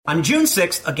On June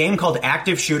 6th, a game called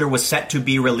Active Shooter was set to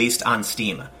be released on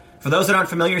Steam. For those that aren't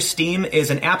familiar, Steam is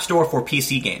an app store for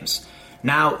PC games.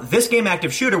 Now, this game,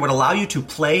 Active Shooter, would allow you to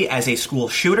play as a school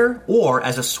shooter or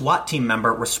as a SWAT team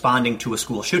member responding to a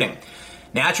school shooting.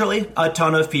 Naturally, a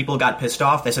ton of people got pissed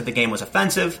off. They said the game was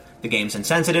offensive, the game's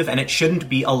insensitive, and it shouldn't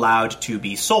be allowed to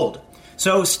be sold.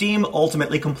 So Steam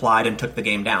ultimately complied and took the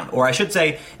game down. Or I should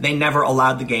say, they never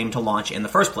allowed the game to launch in the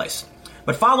first place.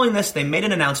 But following this, they made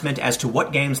an announcement as to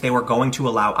what games they were going to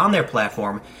allow on their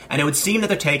platform, and it would seem that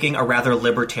they're taking a rather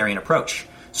libertarian approach.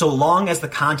 So long as the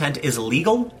content is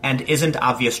legal and isn't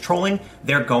obvious trolling,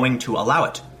 they're going to allow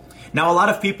it. Now, a lot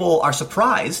of people are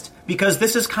surprised because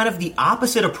this is kind of the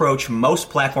opposite approach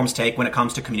most platforms take when it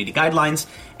comes to community guidelines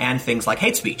and things like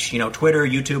hate speech. You know, Twitter,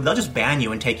 YouTube, they'll just ban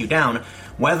you and take you down,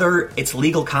 whether it's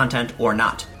legal content or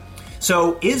not.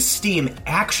 So, is Steam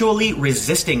actually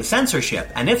resisting censorship?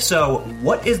 And if so,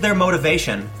 what is their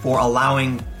motivation for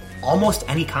allowing almost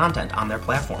any content on their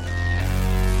platform?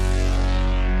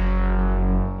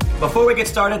 Before we get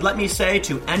started, let me say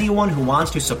to anyone who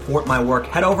wants to support my work,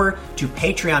 head over to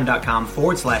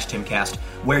patreon.com/Timcast,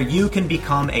 where you can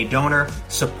become a donor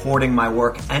supporting my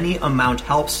work. Any amount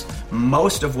helps.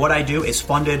 Most of what I do is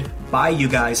funded by you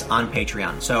guys on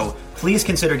Patreon. So please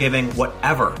consider giving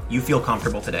whatever you feel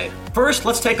comfortable today. First,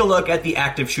 let's take a look at the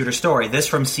Active Shooter story. This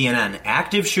from CNN.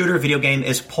 Active Shooter video game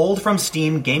is pulled from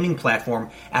Steam gaming platform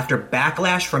after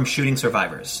backlash from shooting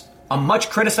survivors. A much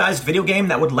criticized video game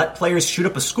that would let players shoot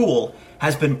up a school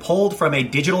has been pulled from a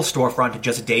digital storefront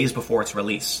just days before its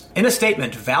release. In a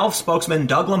statement, Valve spokesman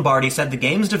Doug Lombardi said the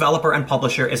game's developer and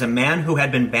publisher is a man who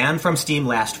had been banned from Steam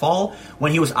last fall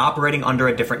when he was operating under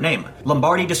a different name.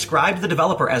 Lombardi described the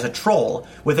developer as a troll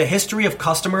with a history of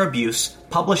customer abuse,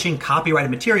 publishing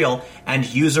copyrighted material,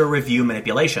 and user review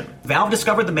manipulation. Valve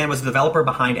discovered the man was the developer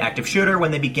behind Active Shooter when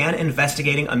they began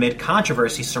investigating amid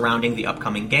controversy surrounding the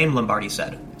upcoming game, Lombardi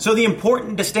said. So the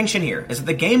important distinction here is that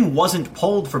the game wasn't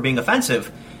pulled for being offensive.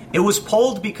 It was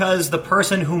pulled because the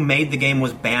person who made the game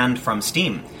was banned from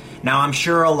Steam. Now, I'm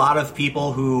sure a lot of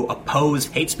people who oppose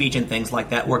hate speech and things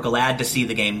like that were glad to see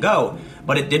the game go,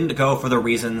 but it didn't go for the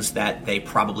reasons that they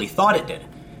probably thought it did.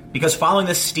 Because following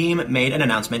this, Steam made an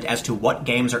announcement as to what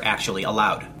games are actually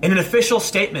allowed. In an official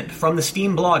statement from the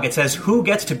Steam blog, it says who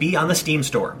gets to be on the Steam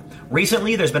store.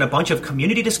 Recently, there's been a bunch of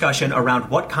community discussion around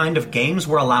what kind of games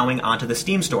we're allowing onto the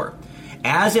Steam store.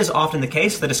 As is often the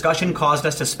case, the discussion caused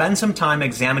us to spend some time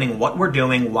examining what we're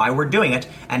doing, why we're doing it,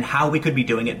 and how we could be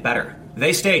doing it better.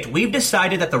 They state, we've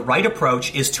decided that the right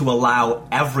approach is to allow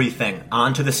everything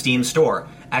onto the Steam store,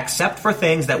 except for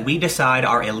things that we decide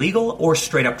are illegal or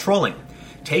straight up trolling.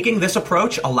 Taking this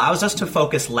approach allows us to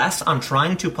focus less on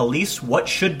trying to police what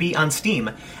should be on Steam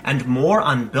and more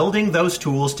on building those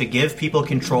tools to give people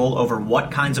control over what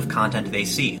kinds of content they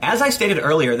see. As I stated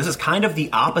earlier, this is kind of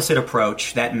the opposite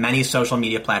approach that many social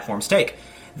media platforms take.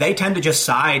 They tend to just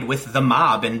side with the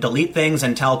mob and delete things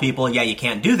and tell people, yeah, you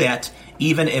can't do that,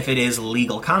 even if it is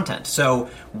legal content.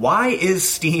 So why is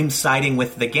Steam siding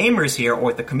with the gamers here or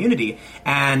with the community?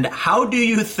 And how do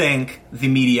you think the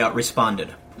media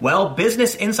responded? Well,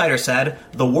 Business Insider said,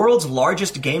 the world's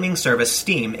largest gaming service,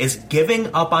 Steam, is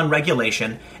giving up on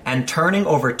regulation and turning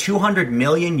over 200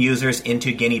 million users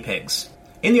into guinea pigs.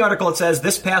 In the article, it says,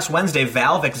 this past Wednesday,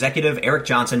 Valve executive Eric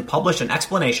Johnson published an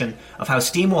explanation of how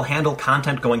Steam will handle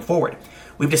content going forward.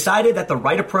 We've decided that the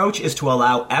right approach is to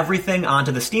allow everything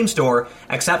onto the Steam store,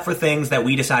 except for things that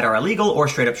we decide are illegal or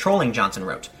straight up trolling, Johnson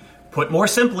wrote. Put more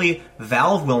simply,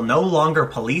 Valve will no longer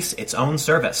police its own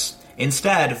service.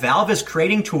 Instead, Valve is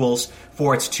creating tools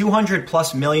for its 200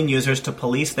 plus million users to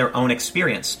police their own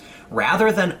experience.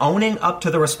 Rather than owning up to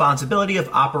the responsibility of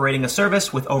operating a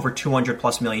service with over 200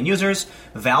 plus million users,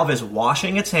 Valve is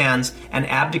washing its hands and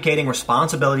abdicating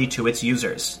responsibility to its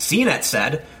users. CNET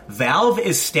said, Valve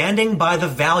is standing by the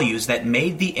values that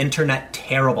made the internet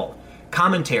terrible.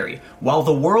 Commentary. While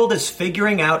the world is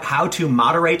figuring out how to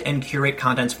moderate and curate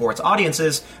contents for its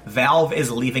audiences, Valve is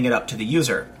leaving it up to the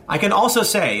user. I can also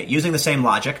say, using the same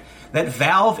logic, that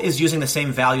Valve is using the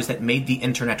same values that made the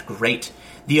internet great.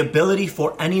 The ability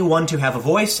for anyone to have a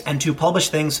voice and to publish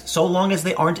things so long as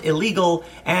they aren't illegal,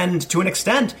 and to an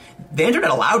extent, the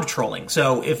internet allowed trolling.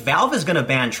 So if Valve is going to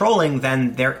ban trolling,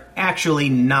 then they're actually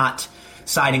not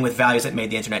siding with values that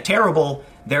made the internet terrible.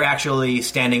 They're actually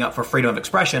standing up for freedom of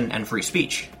expression and free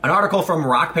speech. An article from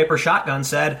Rock Paper Shotgun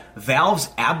said, Valve's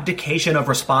abdication of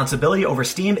responsibility over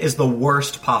Steam is the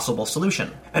worst possible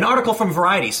solution. An article from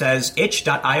Variety says,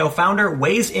 itch.io founder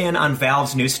weighs in on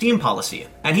Valve's new Steam policy.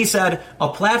 And he said, a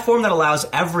platform that allows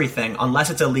everything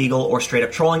unless it's illegal or straight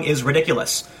up trolling is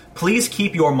ridiculous. Please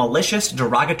keep your malicious,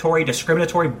 derogatory,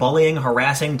 discriminatory, bullying,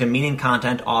 harassing, demeaning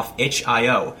content off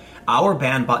itch.io. Our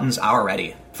ban buttons are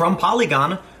ready. From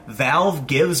Polygon, Valve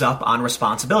gives up on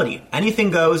responsibility.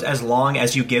 Anything goes as long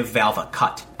as you give Valve a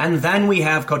cut. And then we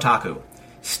have Kotaku.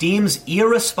 Steam's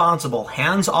irresponsible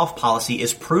hands-off policy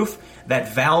is proof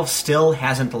that Valve still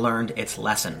hasn't learned its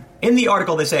lesson. In the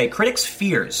article, they say, critics'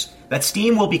 fears that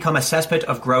Steam will become a cesspit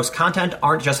of gross content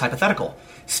aren't just hypothetical.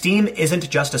 Steam isn't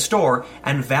just a store,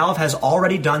 and Valve has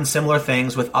already done similar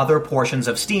things with other portions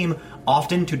of Steam,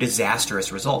 often to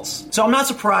disastrous results. So I'm not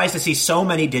surprised to see so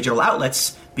many digital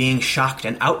outlets being shocked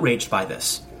and outraged by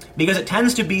this, because it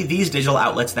tends to be these digital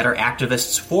outlets that are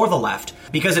activists for the left,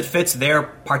 because it fits their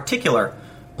particular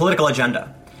political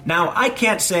agenda. Now, I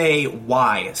can't say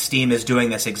why Steam is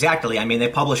doing this exactly. I mean, they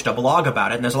published a blog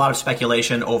about it, and there's a lot of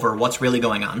speculation over what's really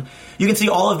going on. You can see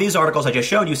all of these articles I just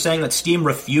showed you saying that Steam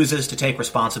refuses to take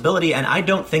responsibility, and I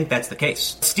don't think that's the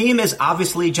case. Steam is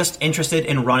obviously just interested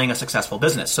in running a successful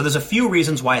business, so there's a few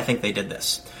reasons why I think they did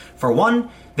this. For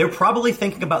one, they're probably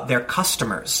thinking about their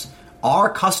customers.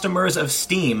 Are customers of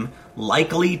Steam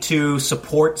likely to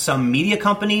support some media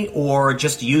company or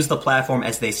just use the platform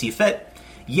as they see fit?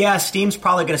 Yeah, Steam's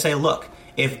probably going to say, look,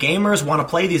 if gamers want to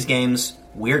play these games,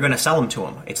 we're going to sell them to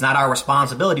them. It's not our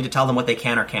responsibility to tell them what they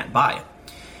can or can't buy.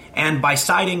 And by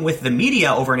siding with the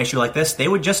media over an issue like this, they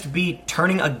would just be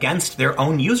turning against their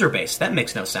own user base. That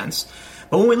makes no sense.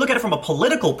 But when we look at it from a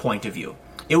political point of view,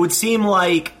 it would seem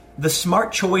like the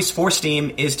smart choice for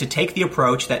Steam is to take the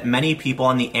approach that many people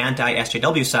on the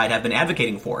anti-SJW side have been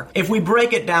advocating for. If we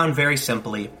break it down very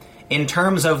simply, in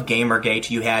terms of Gamergate,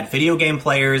 you had video game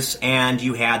players and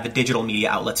you had the digital media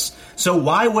outlets. So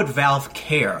why would Valve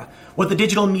care what the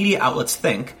digital media outlets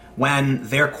think when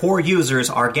their core users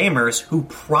are gamers who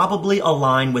probably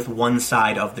align with one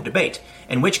side of the debate?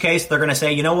 In which case, they're going to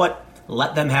say, you know what?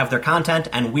 Let them have their content,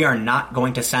 and we are not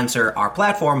going to censor our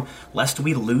platform lest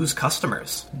we lose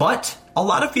customers. But a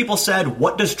lot of people said,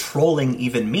 what does trolling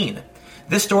even mean?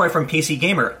 This story from PC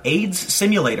Gamer, AIDS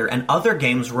Simulator and other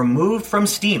games removed from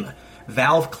Steam.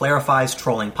 Valve clarifies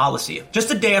trolling policy.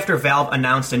 Just a day after Valve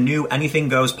announced a new anything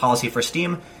goes policy for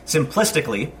Steam,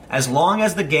 simplistically, as long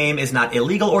as the game is not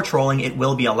illegal or trolling, it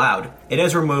will be allowed. It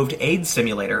has removed AIDS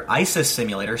Simulator, ISIS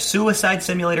Simulator, Suicide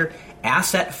Simulator,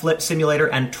 Asset Flip Simulator,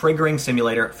 and Triggering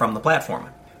Simulator from the platform.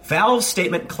 Valve's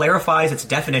statement clarifies its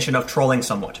definition of trolling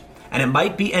somewhat, and it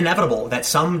might be inevitable that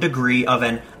some degree of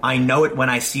an I know it when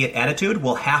I see it attitude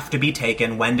will have to be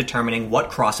taken when determining what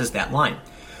crosses that line.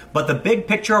 But the big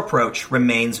picture approach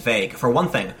remains vague. For one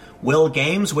thing, will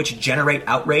games which generate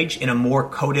outrage in a more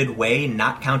coded way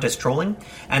not count as trolling?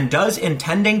 And does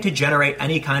intending to generate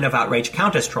any kind of outrage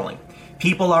count as trolling?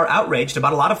 People are outraged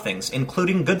about a lot of things,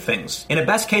 including good things. In a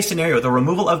best case scenario, the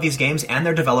removal of these games and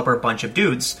their developer, Bunch of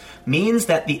Dudes, means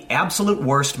that the absolute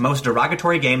worst, most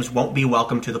derogatory games won't be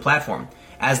welcome to the platform,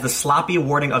 as the sloppy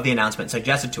wording of the announcement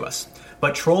suggested to us.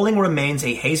 But trolling remains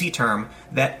a hazy term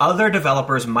that other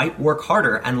developers might work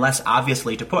harder and less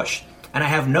obviously to push. And I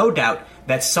have no doubt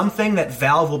that's something that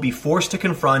Valve will be forced to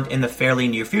confront in the fairly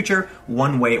near future,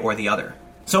 one way or the other.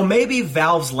 So maybe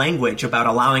Valve's language about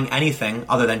allowing anything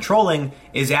other than trolling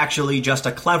is actually just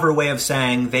a clever way of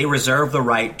saying they reserve the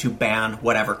right to ban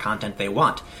whatever content they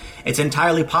want. It's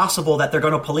entirely possible that they're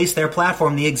going to police their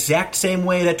platform the exact same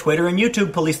way that Twitter and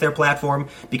YouTube police their platform,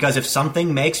 because if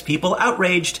something makes people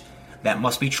outraged, that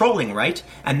must be trolling, right?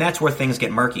 And that's where things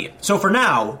get murky. So for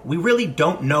now, we really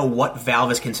don't know what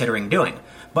Valve is considering doing.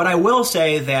 But I will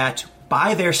say that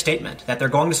by their statement that they're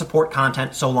going to support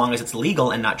content so long as it's legal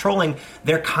and not trolling,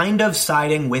 they're kind of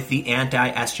siding with the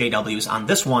anti-SJWs on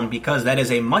this one, because that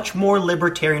is a much more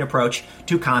libertarian approach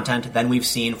to content than we've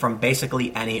seen from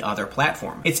basically any other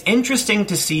platform. It's interesting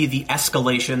to see the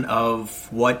escalation of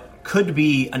what could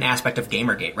be an aspect of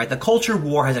Gamergate, right? The culture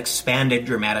war has expanded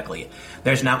dramatically.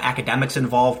 There's now academics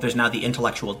involved. There's now the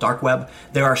intellectual dark web.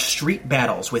 There are street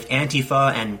battles with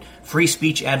Antifa and free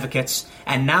speech advocates.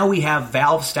 And now we have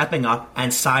Valve stepping up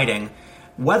and siding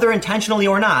whether intentionally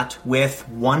or not, with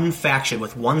one faction,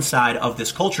 with one side of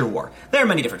this culture war. There are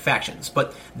many different factions,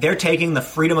 but they're taking the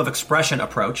freedom of expression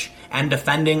approach and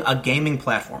defending a gaming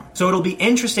platform. So it'll be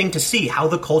interesting to see how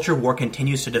the culture war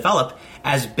continues to develop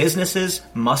as businesses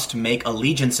must make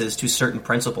allegiances to certain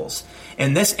principles.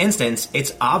 In this instance,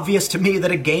 it's obvious to me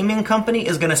that a gaming company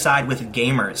is going to side with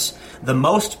gamers. The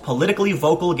most politically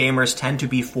vocal gamers tend to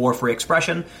be for free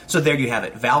expression, so there you have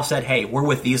it. Valve said, hey, we're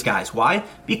with these guys. Why?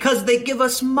 Because they give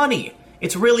us money.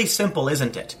 It's really simple,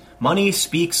 isn't it? Money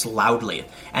speaks loudly,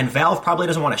 and Valve probably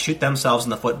doesn't want to shoot themselves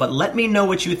in the foot, but let me know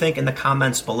what you think in the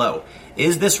comments below.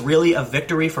 Is this really a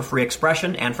victory for free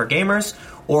expression and for gamers,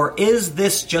 or is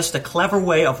this just a clever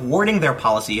way of wording their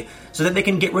policy so that they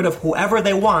can get rid of whoever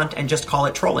they want and just call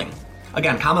it trolling?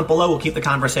 Again, comment below. We'll keep the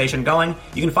conversation going.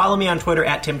 You can follow me on Twitter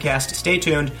at Timcast. Stay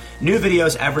tuned. New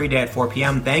videos every day at 4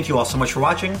 p.m. Thank you all so much for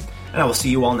watching, and I will see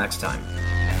you all next time.